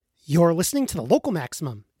You're listening to The Local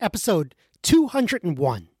Maximum, episode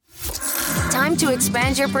 201. Time to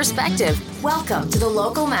expand your perspective. Welcome to The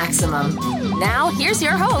Local Maximum. Now, here's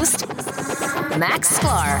your host, Max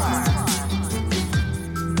Sklar.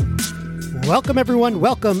 Welcome, everyone.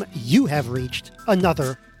 Welcome. You have reached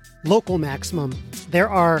another Local Maximum. There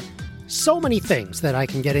are so many things that I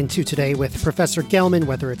can get into today with Professor Gelman,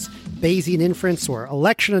 whether it's Bayesian inference or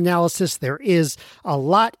election analysis. There is a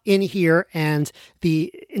lot in here, and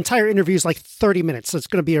the entire interview is like 30 minutes. So it's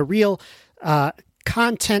going to be a real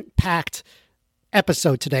content-packed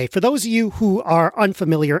episode today. For those of you who are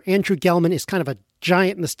unfamiliar, Andrew Gelman is kind of a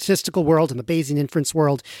giant in the statistical world and the Bayesian inference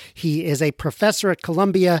world. He is a professor at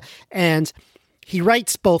Columbia, and he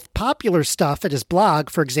writes both popular stuff at his blog,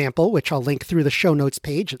 for example, which I'll link through the show notes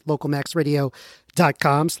page at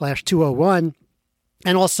localmaxradio.com/201,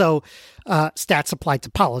 and also stats applied to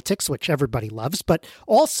politics, which everybody loves, but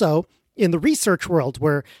also in the research world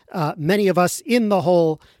where many of us in the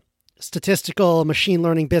whole statistical machine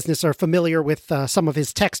learning business are familiar with some of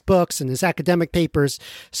his textbooks and his academic papers.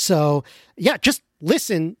 So yeah, just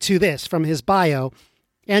listen to this from his bio.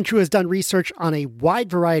 Andrew has done research on a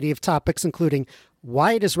wide variety of topics, including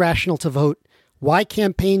why it is rational to vote, why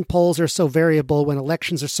campaign polls are so variable when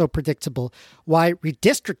elections are so predictable, why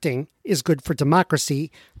redistricting is good for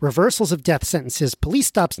democracy, reversals of death sentences, police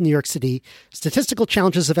stops in New York City, statistical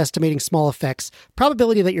challenges of estimating small effects,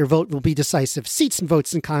 probability that your vote will be decisive, seats and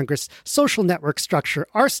votes in Congress, social network structure,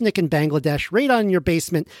 arsenic in Bangladesh, radon in your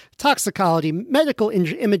basement, toxicology, medical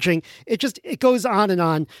imaging. It goes on and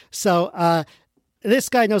on. So, this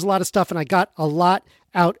guy knows a lot of stuff, and I got a lot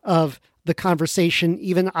out of the conversation.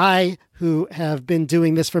 Even I, who have been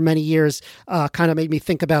doing this for many years, kind of made me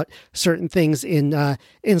think about certain things in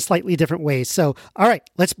slightly different ways. So, all right,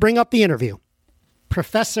 let's bring up the interview.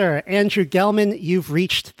 Professor Andrew Gelman, you've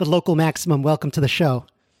reached the Local Maximum. Welcome to the show.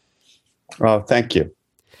 Oh, thank you.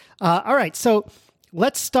 All right, so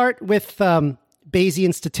let's start with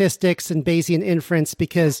Bayesian statistics and Bayesian inference,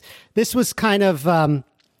 because this was kind of an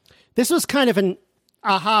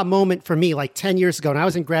aha moment for me like 10 years ago. And I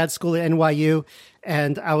was in grad school at NYU,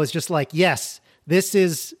 and I was just like, yes, this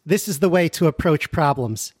is the way to approach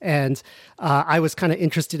problems. And I was kind of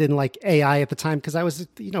interested in like AI at the time because I was,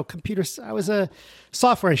 I was a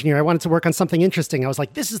software engineer. I wanted to work on something interesting. I was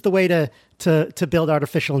like, this is the way to build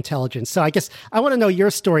artificial intelligence. So I guess I want to know your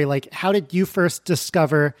story. Like, how did you first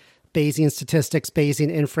discover Bayesian statistics, Bayesian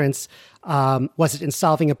inference? Was it in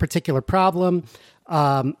solving a particular problem?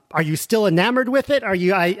 Are you still enamored with it? Are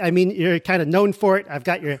you? I mean, you're kind of known for it. I've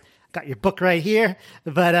got your book right here.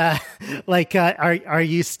 But are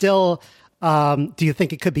you still? Do you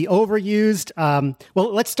think it could be overused?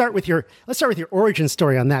 Well, let's start with your origin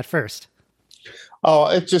story on that first.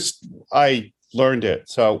 Oh, I learned it.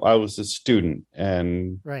 So I was a student,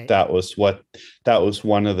 and right. that was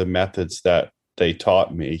one of the methods that they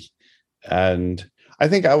taught me, and I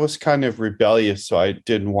think I was kind of rebellious, so I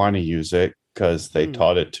didn't want to use it because they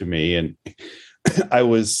taught it to me. And I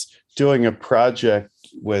was doing a project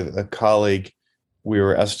with a colleague. We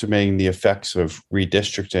were estimating the effects of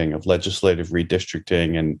redistricting, of legislative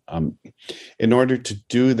redistricting. And in order to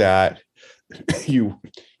do that, you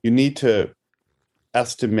need to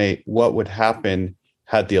estimate what would happen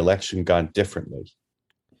had the election gone differently.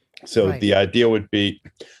 So right. The idea would be,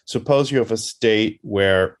 suppose you have a state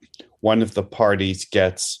where one of the parties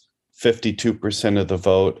gets 52% of the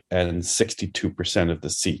vote and 62% of the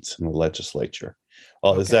seats in the legislature.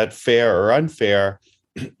 Well, okay. Is that fair or unfair?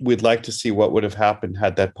 We'd like to see what would have happened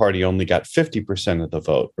had that party only got 50% of the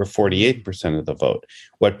vote or 48% of the vote.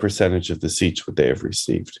 What percentage of the seats would they have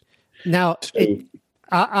received? Now,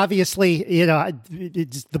 obviously,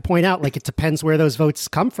 it's the point out, like, it depends where those votes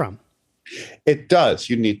come from. It does.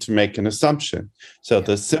 You need to make an assumption. So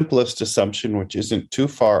The simplest assumption, which isn't too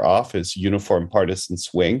far off, is uniform partisan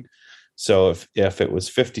swing. So if it was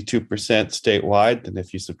 52% statewide, then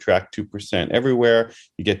if you subtract 2% everywhere,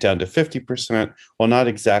 you get down to 50%. Well, not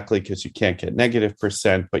exactly, because you can't get negative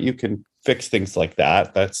percent, but you can fix things like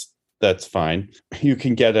that. That's fine. You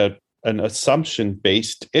can get an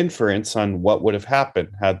assumption-based inference on what would have happened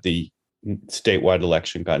had the statewide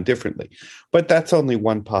election gone differently. But that's only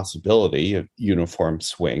one possibility of uniform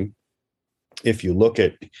swing. If you look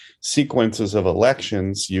at sequences of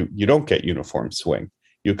elections, you don't get uniform swing.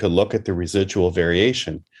 You could look at the residual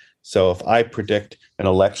variation. So if I predict an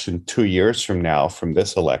election 2 years from now from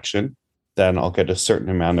this election, then I'll get a certain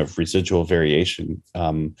amount of residual variation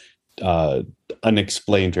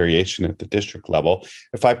unexplained variation at the district level.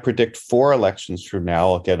 If I predict 4 elections from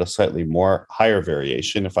now, I'll get a slightly higher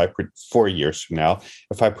variation. If I predict 4 years from now,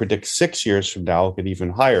 if I predict 6 years from now, I'll get even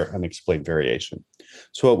higher unexplained variation.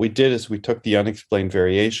 So what we did is we took the unexplained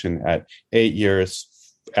variation at 8 years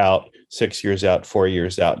out, 6 years out, 4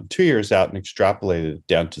 years out, and 2 years out, and extrapolated it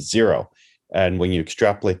down to 0. And when you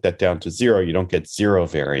extrapolate that down to 0, you don't get 0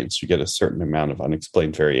 variance. You get a certain amount of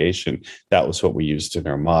unexplained variation. That was what we used in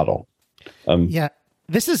our model. Yeah,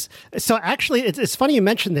 this is so actually it's funny you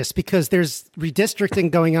mentioned this because there's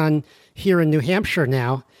redistricting going on here in New Hampshire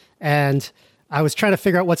now. And I was trying to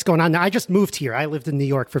figure out what's going on. Now, I just moved here. I lived in New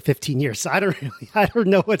York for 15 years. So I don't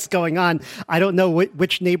know what's going on. I don't know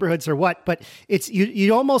which neighborhoods are what, but it's,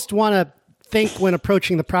 you almost want to think when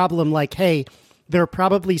approaching the problem, like, hey, there are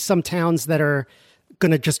probably some towns that are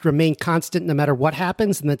going to just remain constant no matter what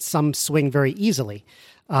happens, and that some swing very easily.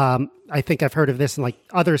 I think I've heard of this in like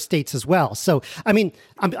other states as well. So, I mean,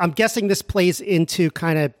 I'm guessing this plays into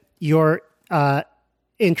kind of your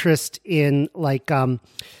interest in like a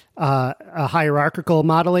hierarchical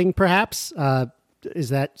modeling, perhaps. Is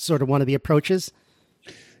that sort of one of the approaches?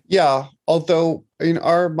 Yeah, although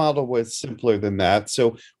our model was simpler than that.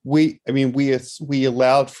 So we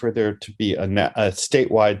allowed for there to be a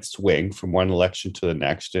statewide swing from one election to the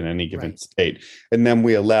next in any given state, and then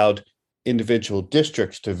we allowed individual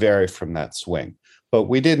districts to vary from that swing. But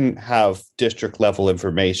we didn't have district level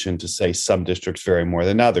information to say some districts vary more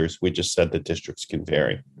than others. We just said that districts can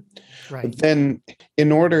vary. Right. But then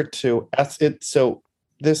in order to so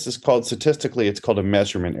this is called statistically, it's called a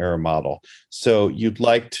measurement error model. So you'd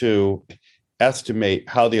like to estimate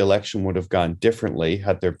how the election would have gone differently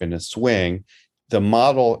had there been a swing. The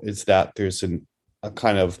model is that there's a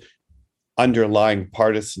kind of underlying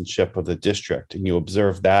partisanship of the district, and you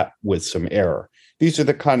observe that with some error. These are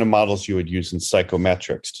the kind of models you would use in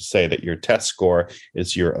psychometrics to say that your test score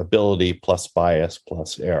is your ability plus bias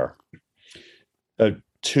plus error.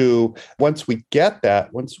 Once we get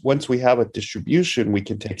that, once we have a distribution, we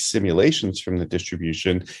can take simulations from the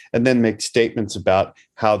distribution and then make statements about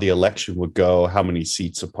how the election would go, how many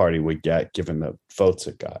seats a party would get given the votes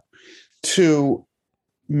it got. To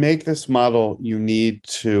make this model, you need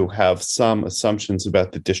to have some assumptions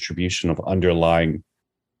about the distribution of underlying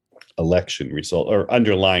election result or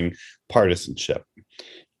underlying partisanship.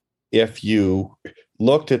 If you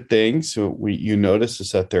looked at things, you notice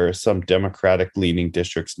is that there are some Democratic-leaning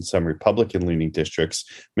districts and some Republican-leaning districts,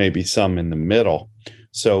 maybe some in the middle.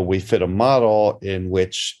 So we fit a model in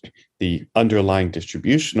which the underlying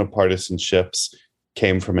distribution of partisanships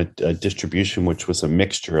came from a distribution which was a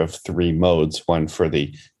mixture of 3 modes, one for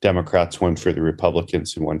the Democrats, one for the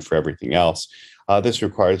Republicans, and one for everything else. This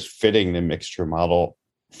requires fitting the mixture model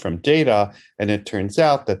from data, and it turns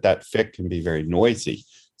out that fit can be very noisy.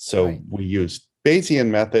 So we used Bayesian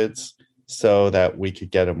methods so that we could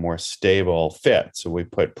get a more stable fit. So we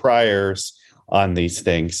put priors on these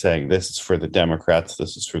things saying this is for the Democrats,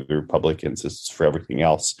 this is for the Republicans, this is for everything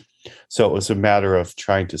else. So it was a matter of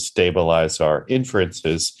trying to stabilize our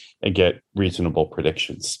inferences and get reasonable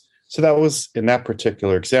predictions. So that was, in that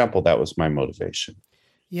particular example, that was my motivation.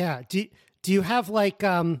 Yeah. Do you have like,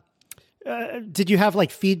 did you have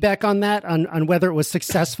like feedback on that, on whether it was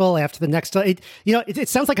successful after the next, it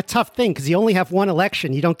sounds like a tough thing because you only have one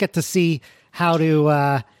election. You don't get to see how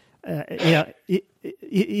to,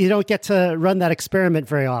 you don't get to run that experiment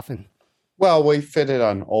very often. Well, we fit it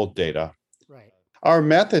on old data. Right. Our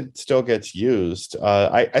method still gets used.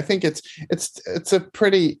 I think it's a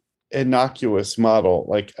pretty innocuous model.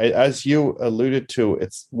 Like as you alluded to,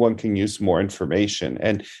 one can use more information,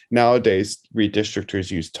 and nowadays redistrictors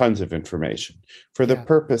use tons of information for the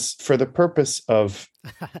purpose of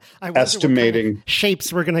estimating what kind of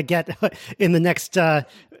shapes we're going to get in the next.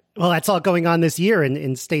 Well, that's all going on this year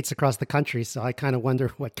in states across the country. So I kind of wonder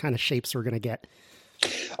what kind of shapes we're going to get.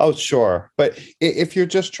 Oh, sure. But if you're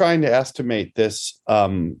just trying to estimate this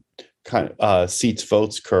kind of seats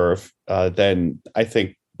votes curve, then I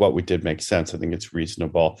think what we did makes sense. I think it's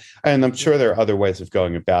reasonable. And I'm sure there are other ways of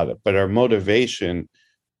going about it. But the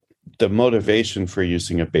motivation for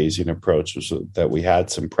using a Bayesian approach was that we had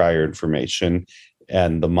some prior information,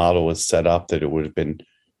 and the model was set up that it would have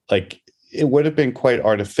been quite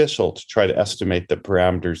artificial to try to estimate the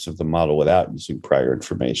parameters of the model without using prior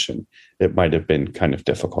information. It might have been kind of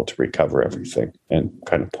difficult to recover everything and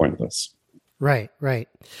kind of pointless. Right.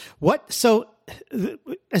 So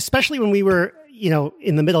especially when we were,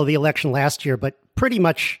 in the middle of the election last year, but pretty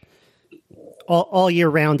much all year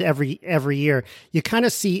round, every year, you kind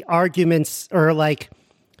of see arguments, or like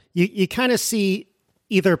you kind of see,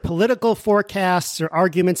 either political forecasts or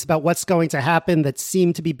arguments about what's going to happen that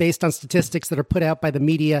seem to be based on statistics that are put out by the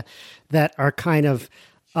media that are kind of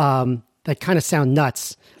sound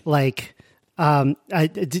nuts. Like,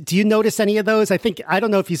 do you notice any of those? I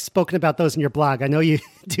don't know if you've spoken about those in your blog. I know you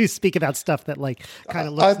do speak about stuff that like kind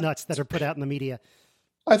of looks nuts that are put out in the media.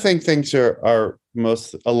 I think things are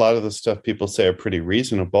a lot of the stuff people say are pretty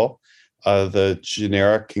reasonable. The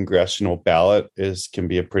generic congressional ballot can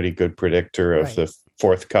be a pretty good predictor of the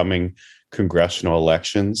forthcoming congressional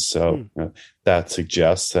elections. So that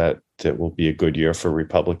suggests that it will be a good year for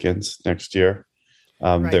Republicans next year.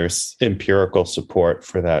 There's empirical support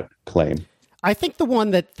for that claim. I think the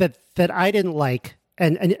one that I didn't like,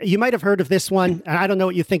 and you might have heard of this one, and I don't know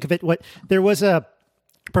what you think of it. There was a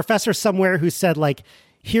professor somewhere who said, like,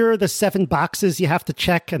 here are the 7 boxes you have to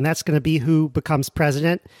check, and that's going to be who becomes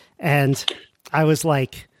president. And I was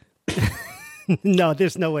like, no,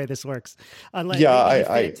 there's no way this works. Unless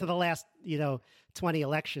I to the last, 20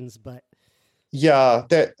 elections, but. Yeah,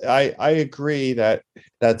 that I agree that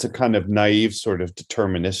that's a kind of naive sort of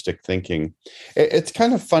deterministic thinking. It's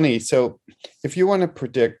kind of funny. So if you want to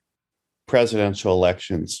predict presidential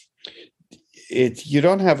elections, you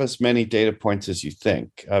don't have as many data points as you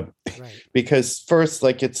think, because first,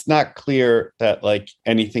 like, it's not clear that like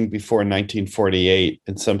anything before 1948,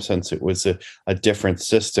 in some sense, it was a different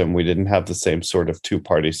system. We didn't have the same sort of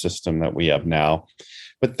 2-party system that we have now.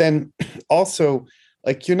 But then also,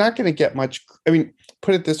 like, you're not going to get much. I mean,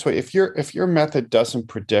 put it this way: if your method doesn't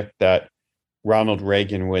predict that Ronald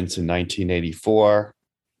Reagan wins in 1984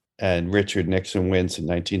 and Richard Nixon wins in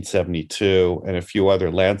 1972 and a few other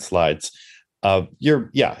landslides, then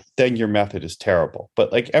your method is terrible.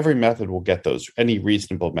 But like every method will get those. Any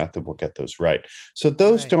reasonable method will get those right. So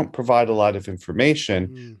those don't provide a lot of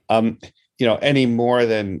information, any more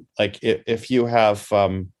than like if you have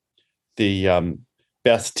the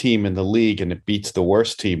best team in the league and it beats the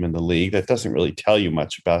worst team in the league, that doesn't really tell you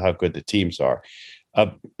much about how good the teams are.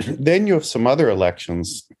 Then you have some other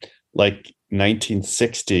elections like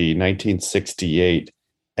 1960, 1968,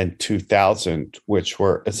 and 2000, which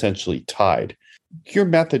were essentially tied. Your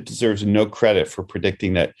method deserves no credit for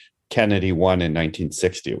predicting that Kennedy won in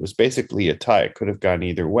 1960. It was basically a tie. It could have gone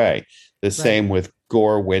either way. The same with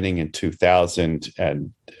Gore winning in 2000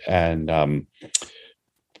 and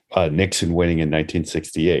Nixon winning in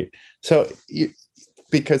 1968. So,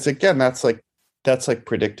 because again, that's like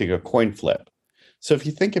predicting a coin flip. So if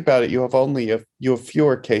you think about it, you have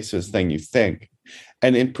fewer cases than you think,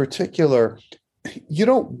 and in particular, you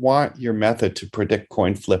don't want your method to predict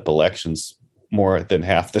coin flip elections more than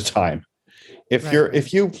half the time. If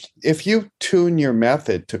you tune your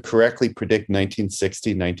method to correctly predict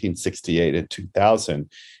 1960, 1968, and 2000.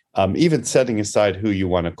 Even setting aside who you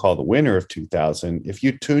want to call the winner of 2000, if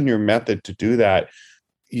you tune your method to do that,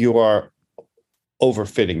 you are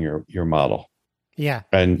overfitting your model. Yeah.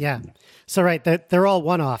 And so, they're all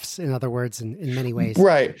one-offs, in other words, in many ways.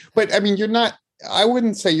 Right. But I mean, I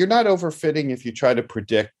wouldn't say you're not overfitting if you try to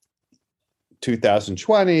predict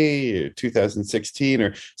 2020, 2016,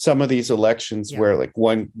 or some of these elections where like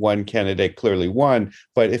one candidate clearly won.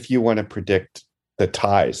 But if you want to predict the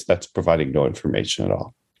ties, that's providing no information at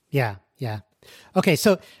all. Yeah. Okay,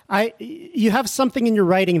 so you have something in your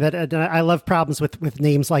writing that I love problems with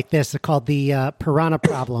names like this. They're called the piranha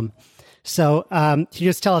problem. So can you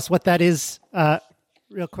just tell us what that is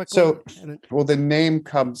real quick? So, the name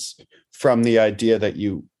comes from the idea that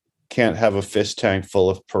you can't have a fish tank full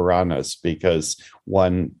of piranhas because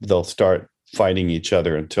they'll start fighting each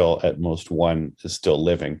other until at most one is still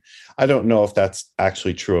living. I don't know if that's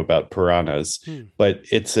actually true about piranhas, but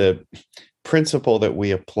it's a principle that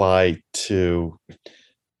we apply to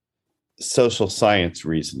social science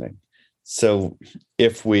reasoning. So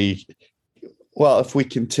if we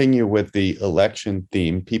continue with the election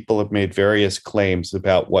theme, people have made various claims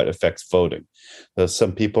about what affects voting. So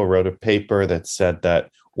some people wrote a paper that said that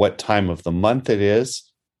what time of the month it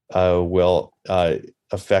is will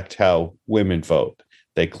affect how women vote.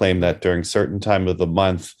 They claim that during certain time of the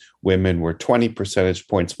month, women were 20 percentage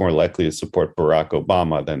points more likely to support Barack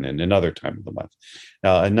Obama than in another time of the month.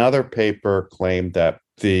 Now, another paper claimed that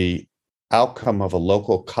the outcome of a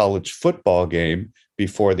local college football game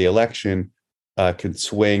before the election can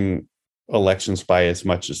swing elections by as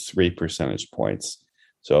much as 3 percentage points.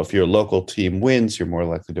 So if your local team wins, you're more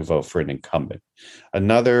likely to vote for an incumbent.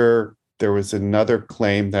 There was another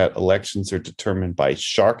claim that elections are determined by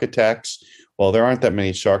shark attacks. Well, there aren't that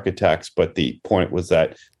many shark attacks, but the point was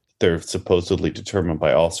that they're supposedly determined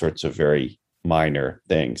by all sorts of very minor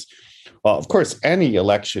things. Well, of course, any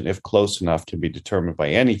election, if close enough, can be determined by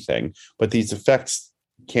anything, but these effects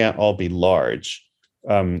can't all be large.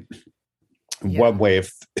 Um, Yeah. One way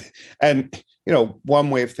of, and one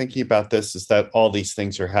way of thinking about this is that all these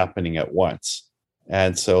things are happening at once.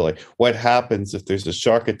 And so, like, what happens if there's a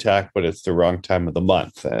shark attack, but it's the wrong time of the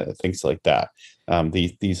month? Things like that.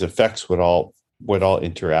 These effects would all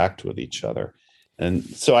interact with each other. And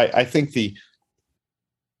so, I think the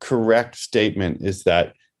correct statement is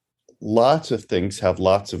that lots of things have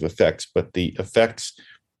lots of effects, but the effects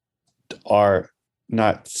are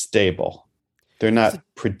not stable. They're not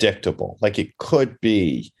predictable. Like, it could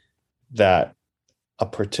be that a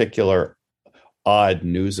particular odd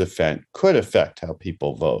news event could affect how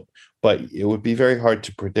people vote, but it would be very hard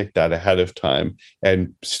to predict that ahead of time.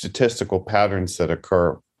 And statistical patterns that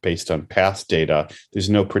occur based on past data, there's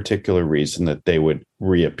no particular reason that they would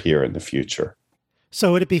reappear in the future.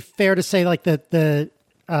 So would it be fair to say, like, the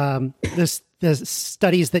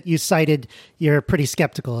studies that you cited, you're pretty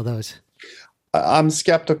skeptical of those? I'm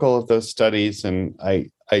skeptical of those studies, and I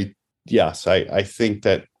think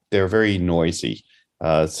that they're very noisy.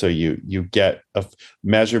 So you get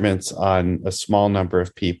measurements on a small number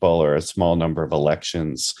of people or a small number of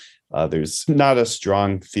elections. There's not a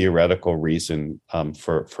strong theoretical reason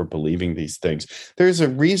for believing these things. There's a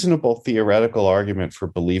reasonable theoretical argument for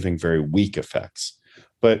believing very weak effects.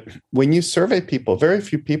 But when you survey people, very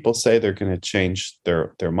few people say they're going to change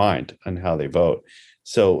their mind on how they vote.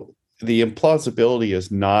 So the implausibility is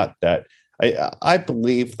not that. I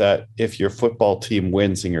believe that if your football team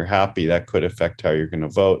wins and you're happy, that could affect how you're going to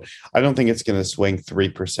vote. I don't think it's going to swing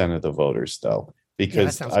 3% of the voters, though,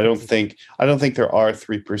 because I don't think there are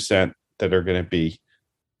 3% that are going to be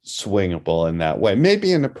swingable in that way.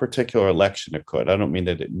 Maybe in a particular election it could. I don't mean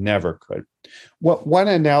that it never could. One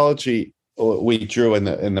analogy we drew in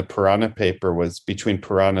the piranha paper was between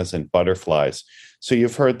piranhas and butterflies. So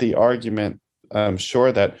you've heard the argument, I'm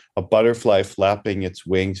sure, that a butterfly flapping its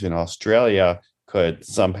wings in Australia could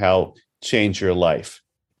somehow change your life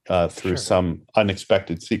through some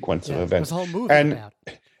unexpected sequence of events. There's a whole movie about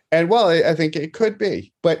it. And well, I think it could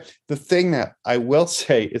be. But the thing that I will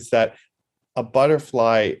say is that a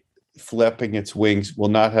butterfly flapping its wings will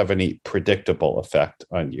not have any predictable effect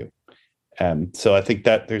on you. So I think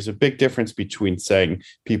that there's a big difference between saying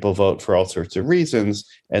people vote for all sorts of reasons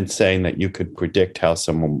and saying that you could predict how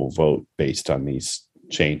someone will vote based on these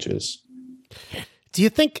changes. Do you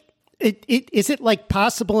think is it like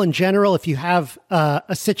possible in general, if you have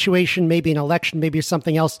a situation, maybe an election, maybe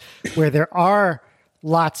something else, where there are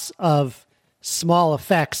lots of small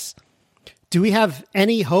effects? Do we have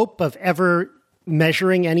any hope of ever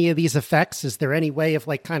measuring any of these effects? Is there any way of,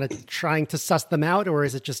 like, kind of trying to suss them out, or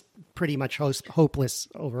is it just pretty much hopeless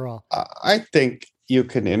overall? I think you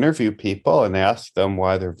can interview people and ask them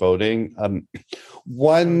why they're voting.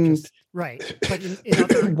 Right. But in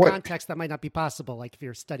other contexts, that might not be possible. Like if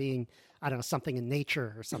you're studying, I don't know, something in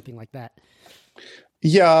nature or something like that.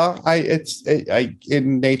 Yeah,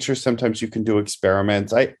 in nature, sometimes you can do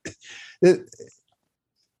experiments. I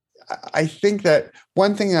think that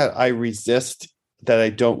one thing that I resist, that I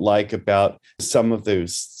don't like about some of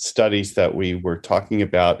those studies that we were talking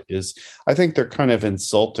about, is I think they're kind of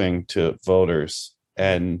insulting to voters.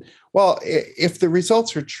 And well, if the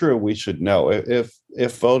results are true, we should know.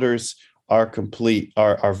 If voters are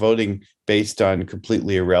voting based on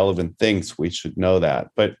completely irrelevant things, we should know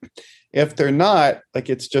that. But if they're not, like,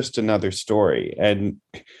 it's just another story. And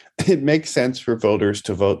it makes sense for voters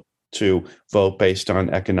to vote based on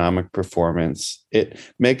economic performance. It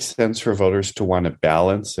makes sense for voters to want to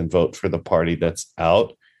balance and vote for the party that's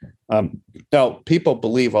out. Now, people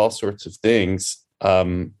believe all sorts of things.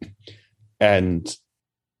 And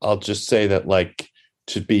I'll just say that, like,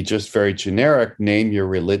 to be just very generic, name your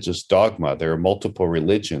religious dogma. There are multiple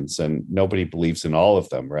religions and nobody believes in all of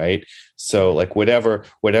them, right? So, like, whatever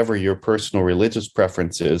your personal religious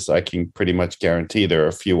preference is, I can pretty much guarantee there are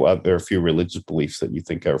a few religious beliefs that you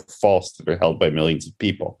think are false that are held by millions of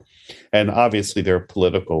people. And obviously there are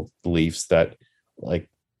political beliefs that, like,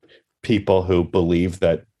 people who believe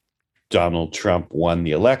that Donald Trump won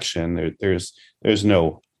the election, there's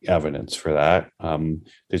no evidence for that.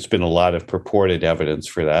 There's been a lot of purported evidence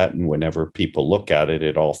for that, and whenever people look at it,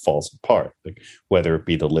 it all falls apart, like whether it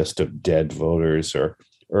be the list of dead voters or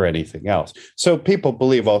anything else. So people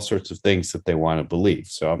believe all sorts of things that they want to believe.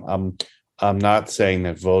 So I'm not saying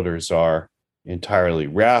that voters are entirely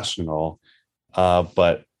rational,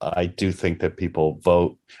 but I do think that people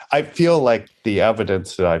vote. I feel like the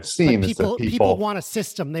evidence that I've seen is that people want a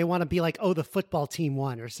system. They want to be like, oh, the football team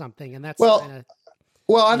won or something, and that's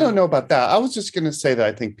Well, I don't know about that. I was just going to say that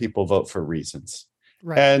I think people vote for reasons.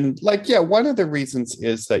 Right. And, like, yeah, one of the reasons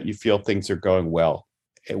is that you feel things are going well.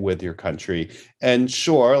 with your country. And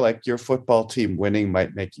sure, like your football team winning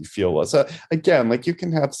might make you feel well. So again, like you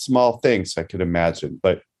can have small things I could imagine,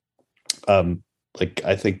 but like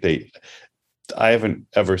I haven't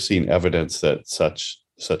ever seen evidence that such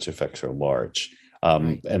effects are large.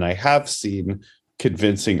 Right. And I have seen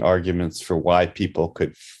convincing arguments for why people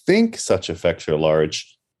could think such effects are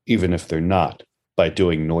large, even if they're not, by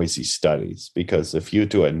doing noisy studies. Because if you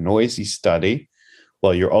do a noisy study,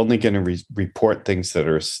 well, you're only going to report things that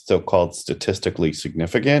are so-called statistically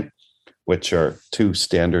significant, which are 2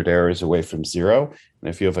 standard errors away from 0. And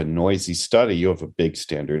if you have a noisy study, you have a big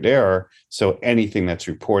standard error. So anything that's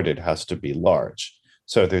reported has to be large.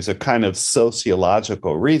 So there's a kind of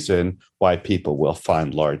sociological reason why people will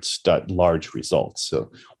find large results.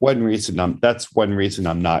 So that's one reason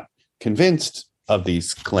I'm not convinced of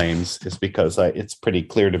these claims, is because it's pretty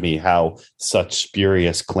clear to me how such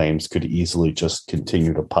spurious claims could easily just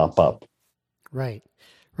continue to pop up. Right.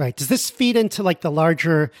 Right. Does this feed into like the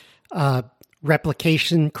larger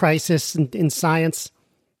replication crisis in science?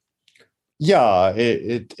 Yeah,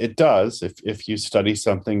 it does. If you study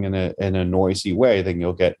something in a noisy way, then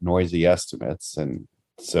you'll get noisy estimates, and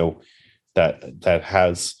so that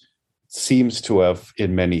seems to have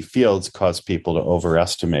in many fields caused people to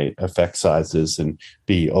overestimate effect sizes and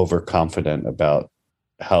be overconfident about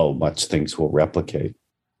how much things will replicate.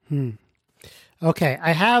 Okay,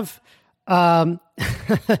 I have I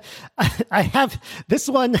have this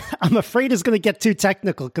one. I'm afraid is going to get too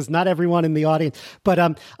technical because not everyone in the audience. But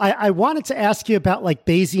I wanted to ask you about like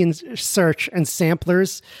Bayesian search and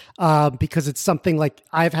samplers because it's something like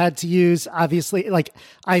I've had to use. Obviously, like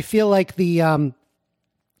I feel like the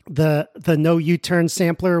no U-turn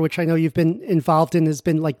sampler, which I know you've been involved in, has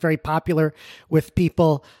been like very popular with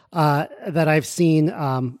people that I've seen.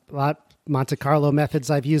 A lot Monte Carlo methods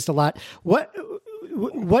I've used a lot.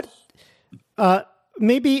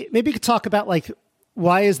 Maybe you could talk about like,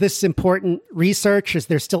 why is this important research? Is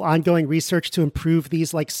there still ongoing research to improve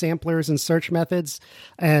these like samplers and search methods?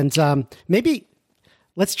 And maybe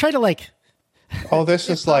let's try to like, this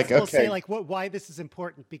is like, okay. Say like why this is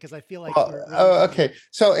important, because I feel like. Okay.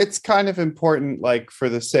 So it's kind of important, like for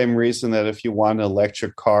the same reason that if you want an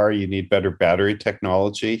electric car, you need better battery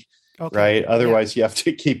technology, right? Otherwise you have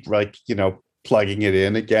to keep like, plugging it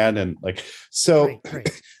in again. And like, so right.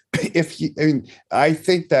 I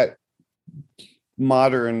think that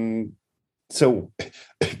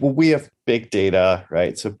we have big data,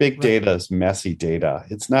 right? So big data is messy data.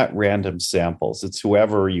 It's not random samples. It's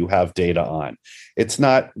whoever you have data on. It's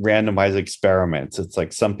not randomized experiments. It's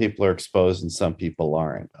like some people are exposed and some people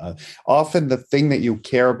aren't. Often the thing that you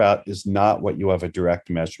care about is not what you have a direct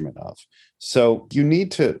measurement of. So you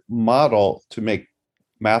need to model to make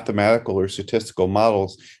mathematical or statistical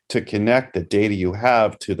models to connect the data you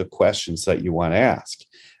have to the questions that you want to ask.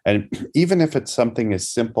 And even if it's something as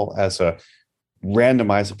simple as a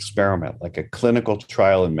randomized experiment, like a clinical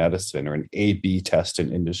trial in medicine or an A/B test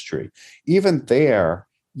in industry, even there,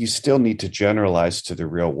 you still need to generalize to the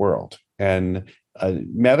real world. And a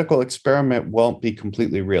medical experiment won't be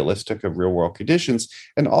completely realistic of real world conditions.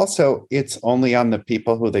 And also, it's only on the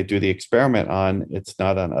people who they do the experiment on. It's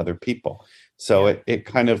not on other people. So it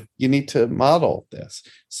kind of, you need to model this.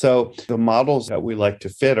 So the models that we like to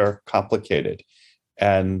fit are complicated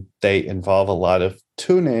and they involve a lot of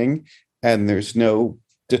tuning, and there's no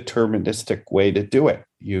deterministic way to do it.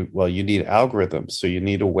 You need algorithms. So you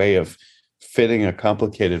need a way of fitting a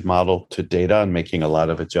complicated model to data and making a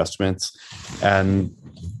lot of adjustments. And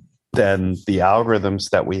then the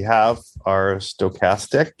algorithms that we have are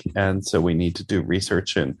stochastic. And so we need to do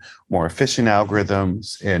research in more efficient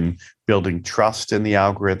algorithms, in building trust in the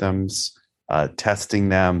algorithms, testing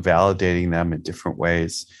them, validating them in different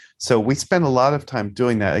ways. So we spend a lot of time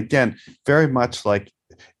doing that. Again, very much like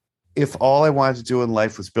if all I wanted to do in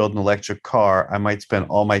life was build an electric car, I might spend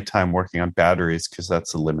all my time working on batteries because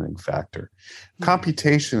that's a limiting factor.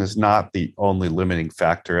 Computation is not the only limiting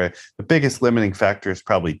factor. The biggest limiting factor is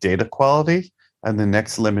probably data quality, and the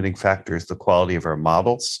next limiting factor is the quality of our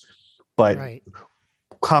models. But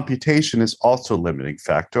computation is also a limiting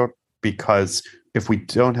factor, because if we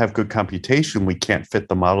don't have good computation, we can't fit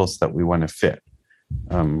the models that we want to fit.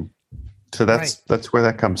 So that's where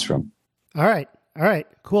that comes from. All right,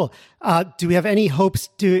 cool. Do we have any hopes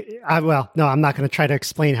to, no, I'm not going to try to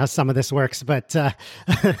explain how some of this works, but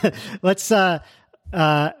let's say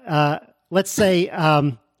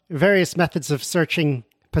various methods of searching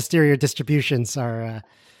posterior distributions can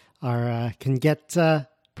get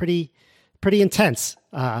pretty intense,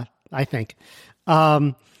 I think.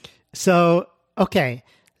 I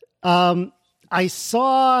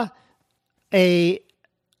saw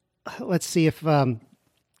let's see if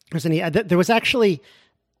there's any. There was actually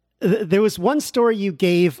there was one story you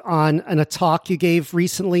gave on a talk you gave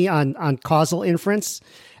recently on causal inference,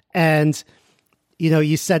 and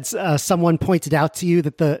you said someone pointed out to you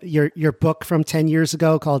that your book from 10 years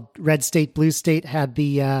ago called Red State Blue State had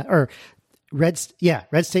the Red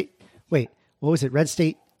State. Wait, what was it? Red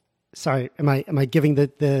State. Sorry, am I giving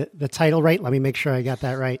the title right? Let me make sure I got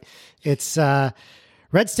that right. It's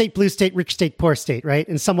Red State, Blue State, Rich State, Poor State, right?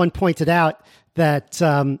 And someone pointed out that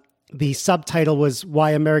the subtitle was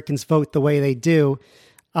 "Why Americans Vote the Way They Do,"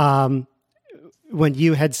 when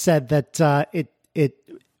you had said that it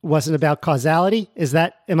wasn't about causality.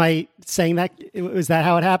 Am I saying that? Was that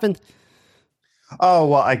how it happened? Oh,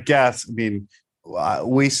 well, I guess. I mean,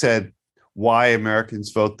 we said why Americans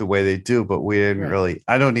vote the way they do, but we didn't really,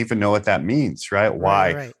 I don't even know what that means, right?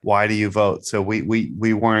 Why do you vote? So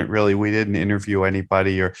we weren't really, we didn't interview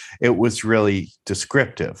anybody, or it was really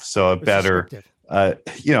descriptive. So a better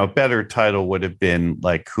title would have been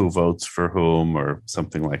like Who Votes for Whom, or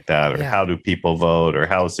something like that, or How Do People Vote, or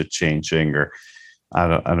How Is It Changing, or I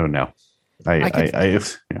don't know.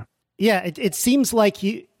 It seems like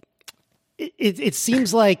it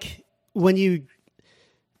seems like when you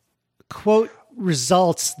quote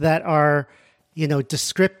results that are,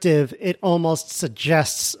 descriptive, it almost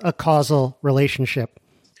suggests a causal relationship.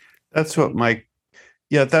 That's what my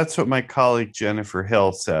colleague Jennifer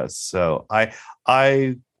Hill says. So I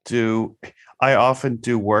often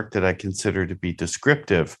do work that I consider to be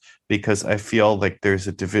descriptive, because I feel like there's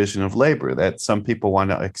a division of labor, that some people want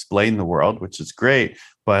to explain the world, which is great,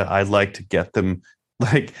 but I'd like to give them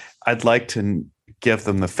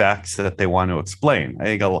the facts that they want to explain. I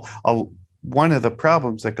think one of the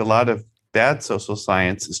problems, like a lot of bad social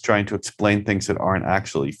science, is trying to explain things that aren't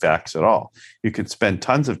actually facts at all. You could spend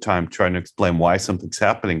tons of time trying to explain why something's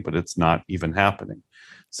happening, but it's not even happening.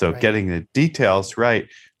 So getting the details right.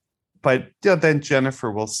 But then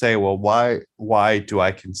Jennifer will say, well, why do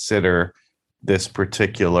I consider this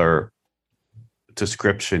particular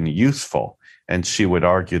description useful? And she would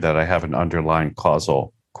argue that I have an underlying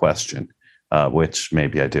causal question, which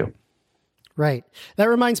maybe I do. Right. That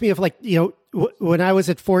reminds me of when I was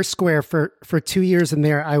at Foursquare for 2 years in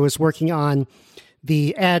there, I was working on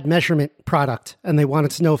the ad measurement product, and they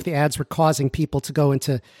wanted to know if the ads were causing people to go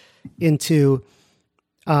into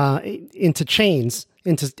chains,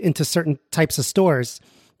 into certain types of stores.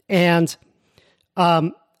 And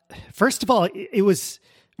first of all, it was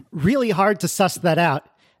really hard to suss that out.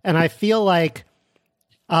 And I feel like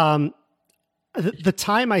the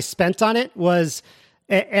time I spent on it was,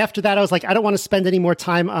 after that, I was like, I don't want to spend any more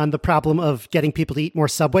time on the problem of getting people to eat more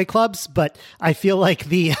Subway clubs. But I feel like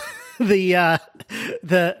the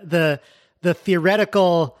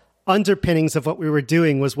theoretical underpinnings of what we were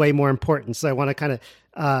doing was way more important. So I want to kind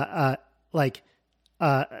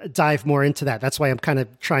of dive more into that. That's why I'm kind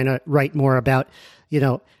of trying to write more about,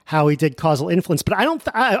 how we did causal influence. But I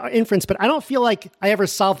don't feel like I ever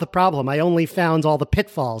solved the problem. I only found all the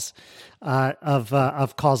pitfalls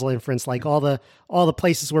of causal inference, like all the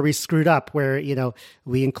places where we screwed up, where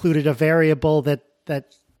we included a variable that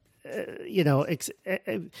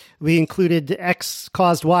we included X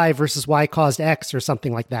caused Y versus Y caused X, or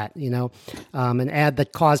something like that. An ad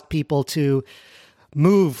that caused people to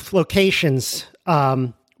move locations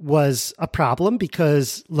was a problem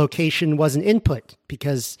because location was an input,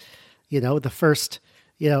 because, the first,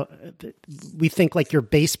 we think like your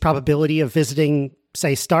base probability of visiting,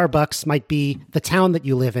 say, Starbucks might be the town that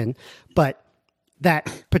you live in, but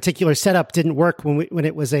that particular setup didn't work when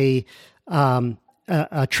it was a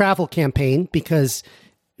travel campaign, because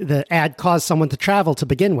the ad caused someone to travel to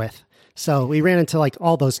begin with. So we ran into like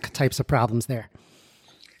all those types of problems there.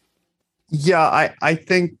 Yeah, I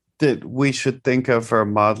think that we should think of our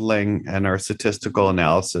modeling and our statistical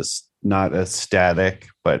analysis not as static,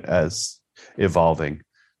 but as evolving.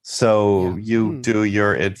 So you do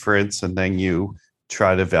your inference, and then you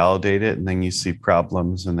try to validate it, and then you see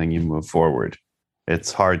problems, and then you move forward.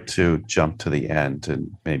 It's hard to jump to the end,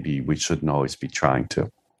 and maybe we shouldn't always be trying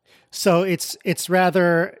to. So it's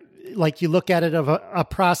rather like you look at it of a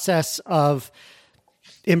process of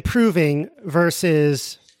improving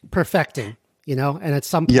versus perfecting. And at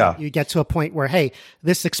some point you get to a point where, hey,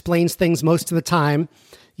 this explains things most of the time.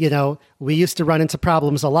 We used to run into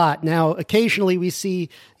problems a lot. Now, occasionally we see,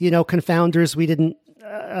 confounders we didn't,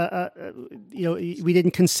 we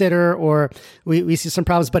didn't consider, or we see some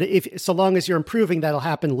problems. But so long as you're improving, that'll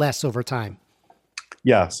happen less over time.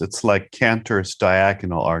 Yes, it's like Cantor's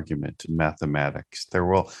diagonal argument in mathematics. There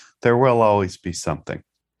will always be something.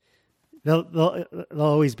 There'll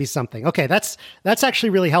always be something. Okay, that's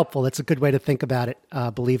actually really helpful. That's a good way to think about it,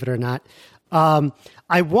 believe it or not.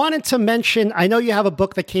 I wanted to mention, I know you have a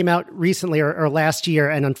book that came out recently or last year,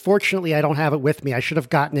 and unfortunately I don't have it with me. I should have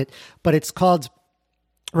gotten it, but it's called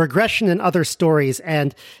Regression and Other Stories.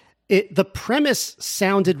 And the premise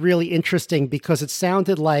sounded really interesting because it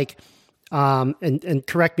sounded like, and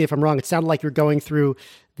correct me if I'm wrong, it sounded like you're going through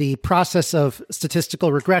the process of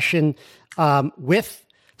statistical regression with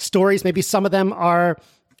stories. Maybe some of them are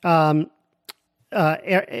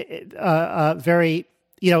very,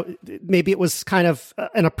 maybe it was kind of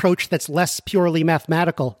an approach that's less purely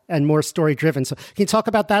mathematical and more story driven. So can you talk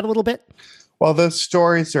about that a little bit? Well, the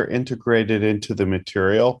stories are integrated into the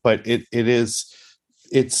material, but it's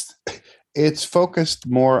focused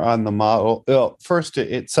more on the model. Well, first,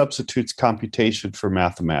 it substitutes computation for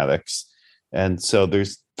mathematics, and so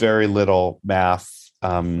there's very little math.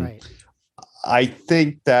 Right. I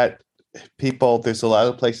think that there's a lot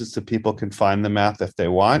of places that people can find the math if they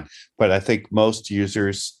want, but I think most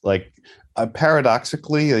users,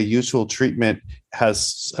 paradoxically, a usual treatment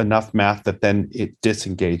has enough math that then it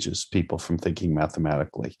disengages people from thinking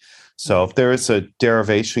mathematically. So if there is a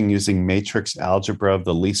derivation using matrix algebra of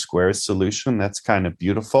the least squares solution, that's kind of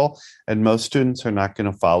beautiful, and most students are not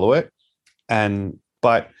going to follow it,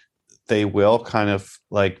 but they will kind of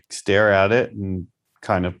stare at it and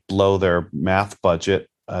kind of blow their math budget,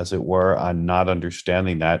 as it were, on not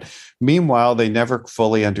understanding that. Meanwhile, they never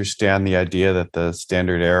fully understand the idea that the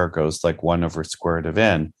standard error goes like 1 over square root of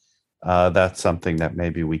n. That's something that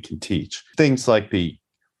maybe we can teach. Things like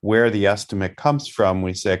where the estimate comes from,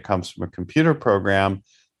 we say it comes from a computer program,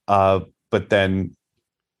 but then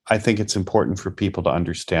I think it's important for people to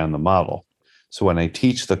understand the model. So when I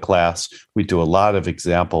teach the class, we do a lot of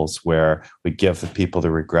examples where we give the people the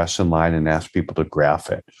regression line and ask people to graph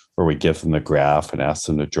it, or we give them the graph and ask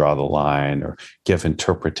them to draw the line, or give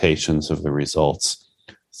interpretations of the results.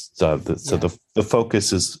 So the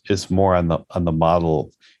focus is more on the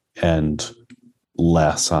model and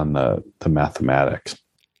less on the mathematics.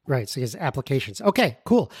 Right. So his applications. Okay,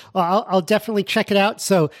 cool. Well, I'll definitely check it out.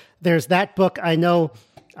 So there's that book. I know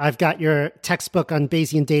I've got your textbook on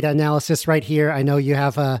Bayesian data analysis right here. I know you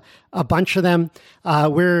have a bunch of them.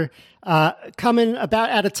 We're coming about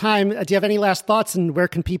out of time. Do you have any last thoughts, and where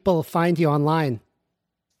can people find you online?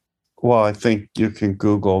 Well, I think you can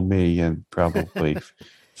Google me and probably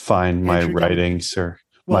find my writings or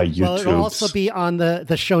my YouTube. Well, it'll also be on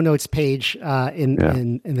the show notes page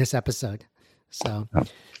in this episode. So,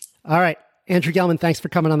 All right. Andrew Gelman, thanks for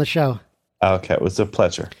coming on the show. Okay, it was a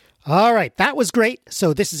pleasure. All right, that was great.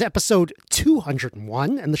 So this is episode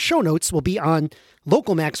 201, and the show notes will be on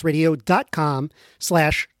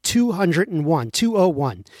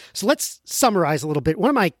localmaxradio.com/201. So let's summarize a little bit. One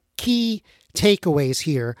of my key takeaways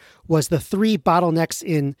here was the 3 bottlenecks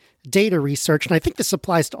in data research. And I think this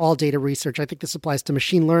applies to all data research. I think this applies to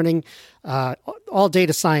machine learning, all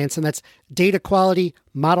data science, and that's data quality,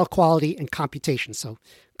 model quality, and computation. So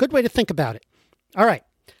good way to think about it. All right.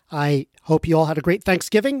 I hope you all had a great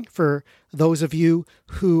Thanksgiving. For those of you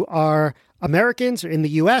who are Americans or in the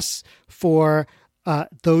U.S., for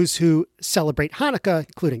those who celebrate Hanukkah,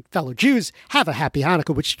 including fellow Jews, have a happy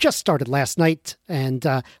Hanukkah, which just started last night. And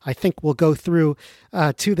I think we'll go through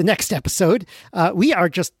to the next episode. We are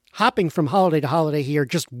just hopping from holiday to holiday here.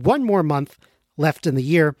 Just one more month left in the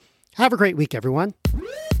year. Have a great week, everyone.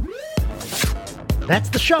 That's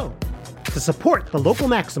the show. To support the Local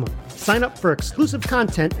Maximum, sign up for exclusive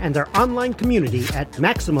content and our online community at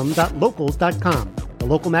maximum.locals.com. The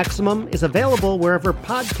Local Maximum is available wherever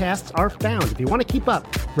podcasts are found. If you want to keep up,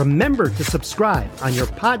 remember to subscribe on your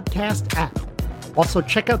podcast app. Also,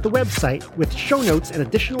 check out the website with show notes and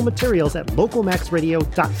additional materials at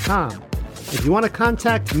localmaxradio.com. If you want to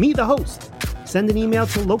contact me, the host, send an email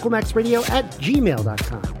to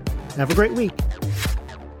localmaxradio@gmail.com. Have a great week.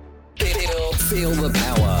 Feel the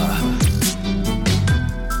power.